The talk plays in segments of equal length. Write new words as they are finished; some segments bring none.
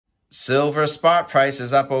Silver spot price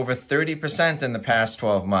is up over 30% in the past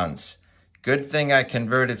 12 months. Good thing I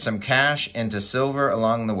converted some cash into silver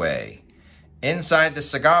along the way. Inside the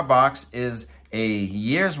cigar box is a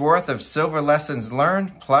year's worth of silver lessons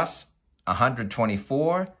learned plus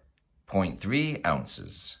 124.3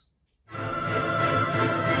 ounces.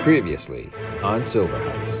 Previously on Silver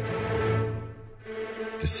Heist.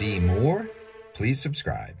 To see more, please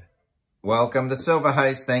subscribe. Welcome to Silver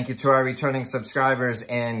Heist. Thank you to our returning subscribers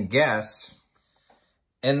and guests.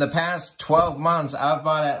 In the past 12 months, I've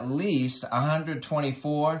bought at least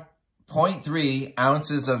 124.3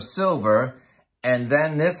 ounces of silver, and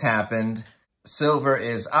then this happened. Silver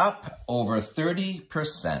is up over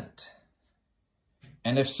 30%.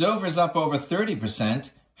 And if silver is up over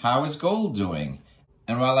 30%, how is gold doing?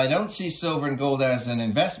 And while I don't see silver and gold as an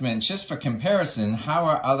investment, just for comparison, how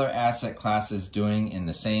are other asset classes doing in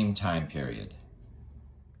the same time period?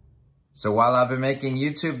 So while I've been making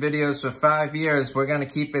YouTube videos for 5 years, we're going to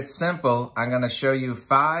keep it simple. I'm going to show you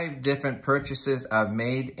 5 different purchases I've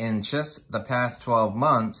made in just the past 12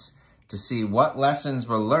 months to see what lessons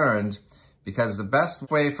were learned, because the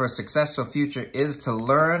best way for a successful future is to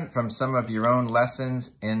learn from some of your own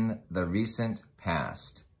lessons in the recent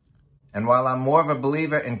past. And while I'm more of a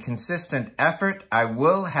believer in consistent effort, I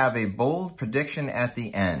will have a bold prediction at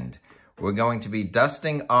the end. We're going to be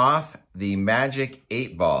dusting off the Magic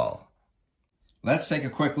 8 Ball. Let's take a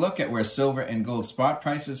quick look at where silver and gold spot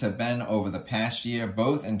prices have been over the past year,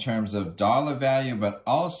 both in terms of dollar value, but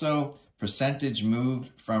also percentage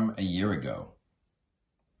moved from a year ago.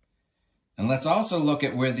 And let's also look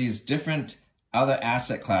at where these different other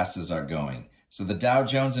asset classes are going. So the Dow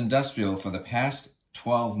Jones Industrial for the past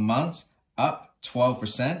 12 months, up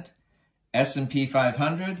 12%. S&P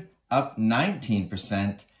 500, up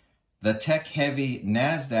 19%. The tech-heavy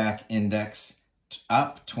NASDAQ index,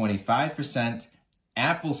 up 25%.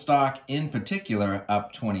 Apple stock in particular,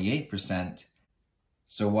 up 28%.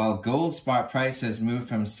 So while gold spot price has moved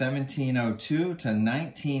from 1702 to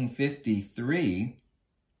 1953,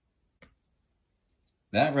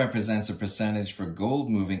 that represents a percentage for gold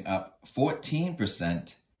moving up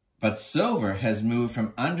 14%. But silver has moved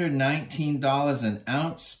from under $19 an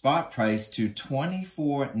ounce spot price to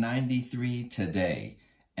 $24.93 today.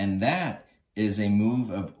 And that is a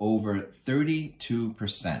move of over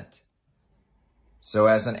 32%. So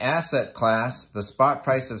as an asset class, the spot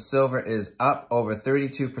price of silver is up over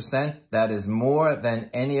 32%. That is more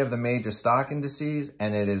than any of the major stock indices,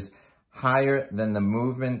 and it is higher than the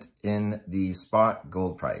movement in the spot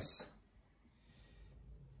gold price.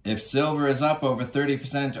 If silver is up over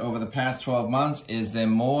 30% over the past 12 months, is there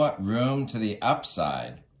more room to the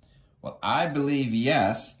upside? Well, I believe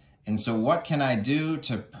yes. And so what can I do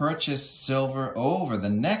to purchase silver over the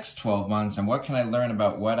next 12 months? And what can I learn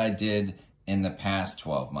about what I did in the past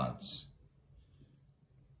 12 months?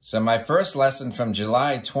 So my first lesson from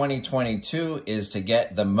July 2022 is to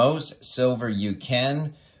get the most silver you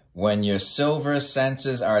can when your silver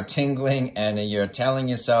senses are tingling and you're telling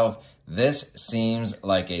yourself, this seems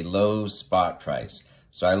like a low spot price.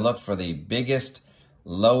 So I looked for the biggest,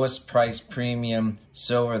 lowest price premium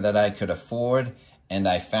silver that I could afford, and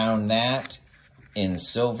I found that in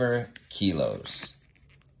silver kilos.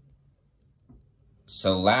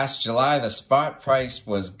 So last July, the spot price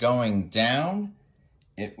was going down.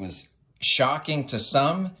 It was shocking to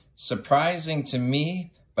some, surprising to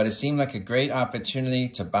me, but it seemed like a great opportunity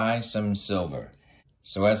to buy some silver.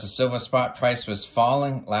 So as the silver spot price was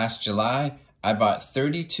falling last July, I bought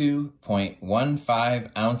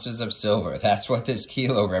 32.15 ounces of silver. That's what this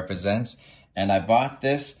kilo represents. And I bought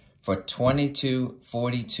this for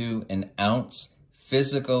 $22.42 an ounce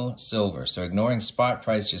physical silver. So ignoring spot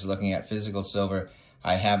price, just looking at physical silver,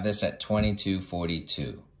 I have this at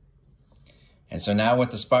 $22.42. And so now with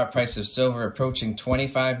the spot price of silver approaching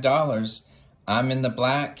 $25, I'm in the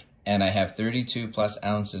black, and I have 32 plus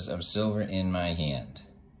ounces of silver in my hand.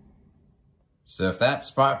 So if that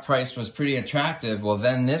spot price was pretty attractive, well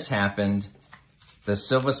then this happened. The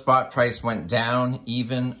silver spot price went down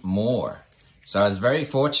even more. So I was very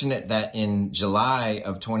fortunate that in July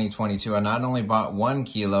of 2022, I not only bought 1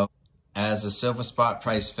 kilo, as the silver spot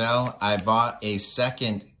price fell, I bought a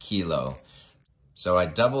second kilo. So I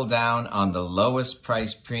doubled down on the lowest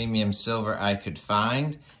price premium silver I could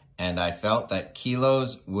find, and I felt that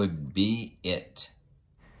kilos would be it.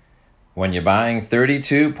 When you're buying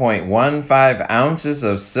 32.15 ounces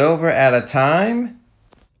of silver at a time,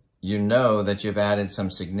 you know that you've added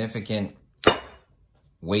some significant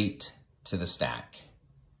weight to the stack.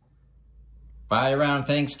 By around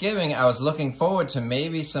Thanksgiving, I was looking forward to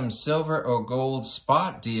maybe some silver or gold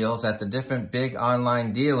spot deals at the different big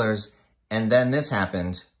online dealers, and then this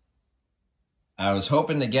happened. I was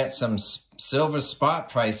hoping to get some silver spot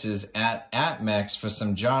prices at APMEX for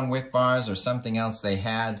some John Wick bars or something else they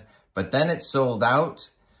had, but then it sold out.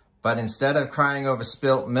 But instead of crying over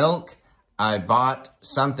spilt milk, I bought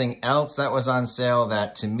something else that was on sale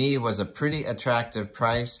that to me was a pretty attractive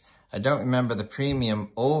price. I don't remember the premium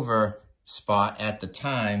over spot at the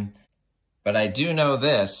time, but I do know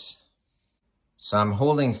this. So I'm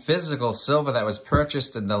holding physical silver that was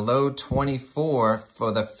purchased in the low 24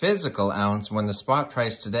 for the physical ounce when the spot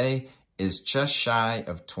price today is just shy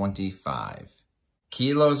of 25.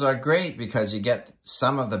 Kilos are great because you get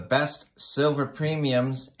some of the best silver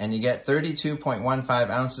premiums and you get 32.15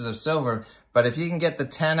 ounces of silver. But if you can get the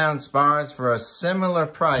 10-ounce bars for a similar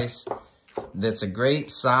price, that's a great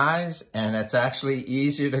size and it's actually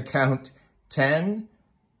easier to count 10,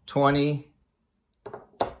 20,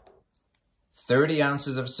 30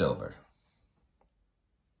 ounces of silver.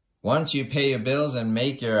 Once you pay your bills and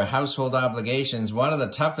make your household obligations, one of the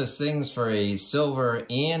toughest things for a silver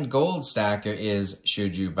and gold stacker is,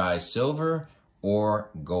 should you buy silver or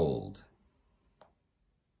gold?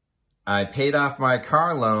 I paid off my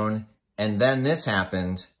car loan and then this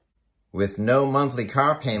happened. With no monthly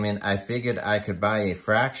car payment, I figured I could buy a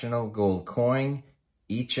fractional gold coin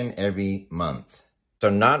each and every month. So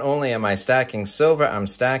not only am I stacking silver, I'm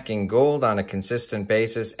stacking gold on a consistent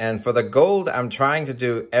basis. And for the gold, I'm trying to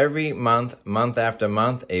do every month, month after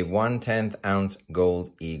month, a 1/10 ounce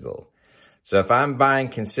gold eagle. So if I'm buying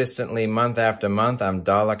consistently month after month, I'm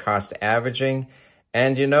dollar cost averaging.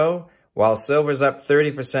 And you know, while silver's up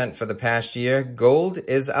 30% for the past year, gold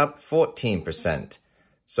is up 14%.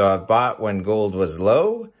 So I've bought when gold was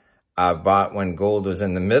low, I've bought when gold was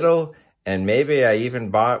in the middle, and maybe I even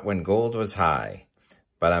bought when gold was high.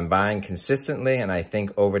 But I'm buying consistently, and I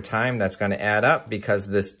think over time that's going to add up because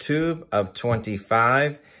this tube of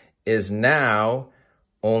 25 is now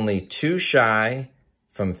only 2 shy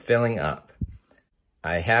from filling up.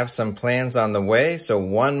 I have some plans on the way, so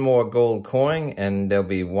 1 more gold coin, and there'll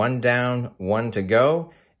be 1 down, 1 to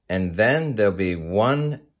go, and then there'll be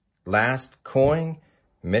 1 last coin.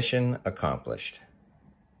 Mission accomplished.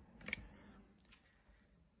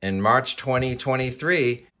 In March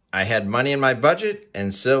 2023, I had money in my budget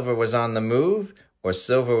and silver was on the move or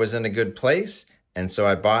silver was in a good place. And so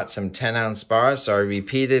I bought some 10-ounce bars. So I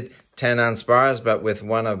repeated 10-ounce bars, but with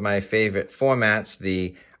one of my favorite formats,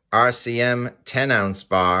 the RCM 10-ounce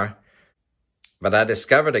bar. But I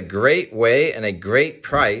discovered a great way and a great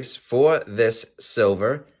price for this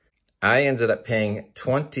silver. I ended up paying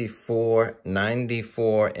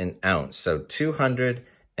 $24.94 an ounce, so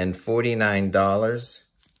 $249.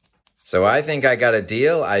 So I think I got a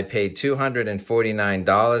deal. I paid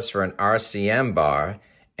 $249 for an RCM bar,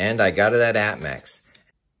 and I got it at APMEX.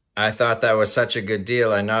 I thought that was such a good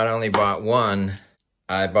deal. I not only bought 1,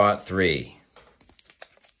 I bought 3.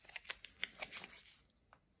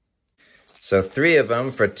 So 3 of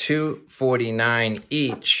them for $249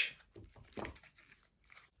 each.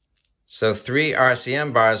 So 3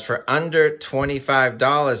 RCM bars for under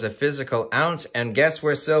 $25 a physical ounce. And guess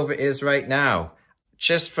where silver is right now?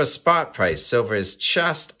 Just for spot price, silver is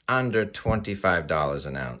just under $25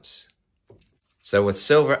 an ounce. So with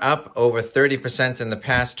silver up over 30% in the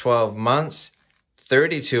past 12 months,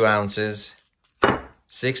 32 ounces,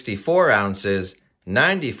 64 ounces,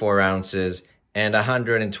 94 ounces, and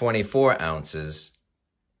 124 ounces.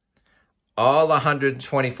 All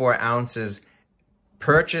 124 ounces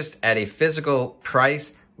purchased at a physical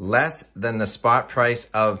price less than the spot price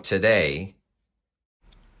of today,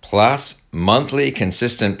 plus monthly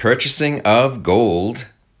consistent purchasing of gold.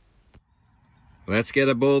 Let's get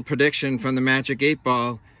a bold prediction from the Magic 8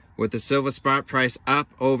 Ball. With the silver spot price up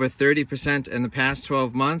over 30% in the past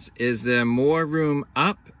 12 months, is there more room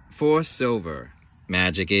up for silver?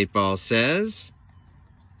 Magic 8 Ball says,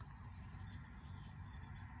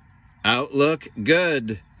 outlook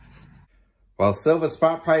good. While silver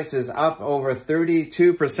spot price is up over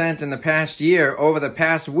 32% in the past year, over the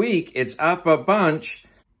past week, it's up a bunch.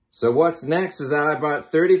 So what's next is that I bought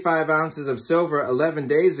 35 ounces of silver 11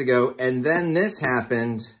 days ago, and then this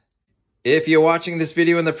happened. If you're watching this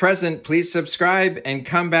video in the present, please subscribe and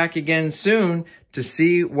come back again soon to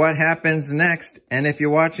see what happens next. And if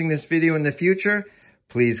you're watching this video in the future,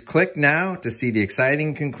 please click now to see the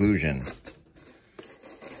exciting conclusion.